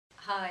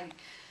Hi.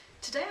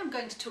 Today I'm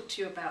going to talk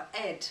to you about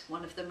Ed,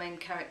 one of the main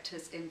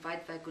characters in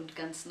Weit,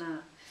 ganz,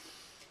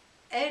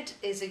 Ed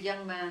is a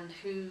young man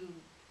who,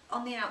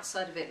 on the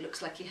outside of it,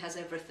 looks like he has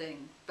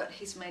everything, but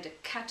he's made a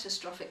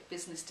catastrophic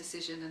business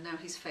decision and now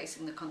he's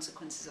facing the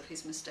consequences of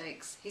his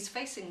mistakes. He's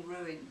facing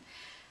ruin,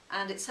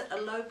 and it's at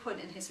a low point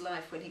in his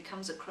life when he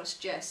comes across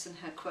Jess and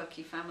her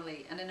quirky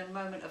family, and in a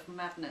moment of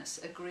madness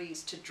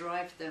agrees to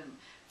drive them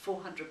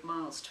 400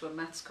 miles to a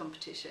maths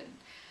competition.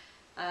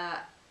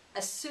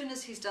 As soon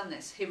as he's done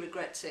this, he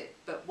regrets it,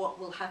 but what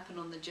will happen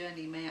on the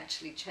journey may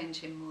actually change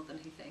him more than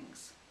he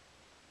thinks.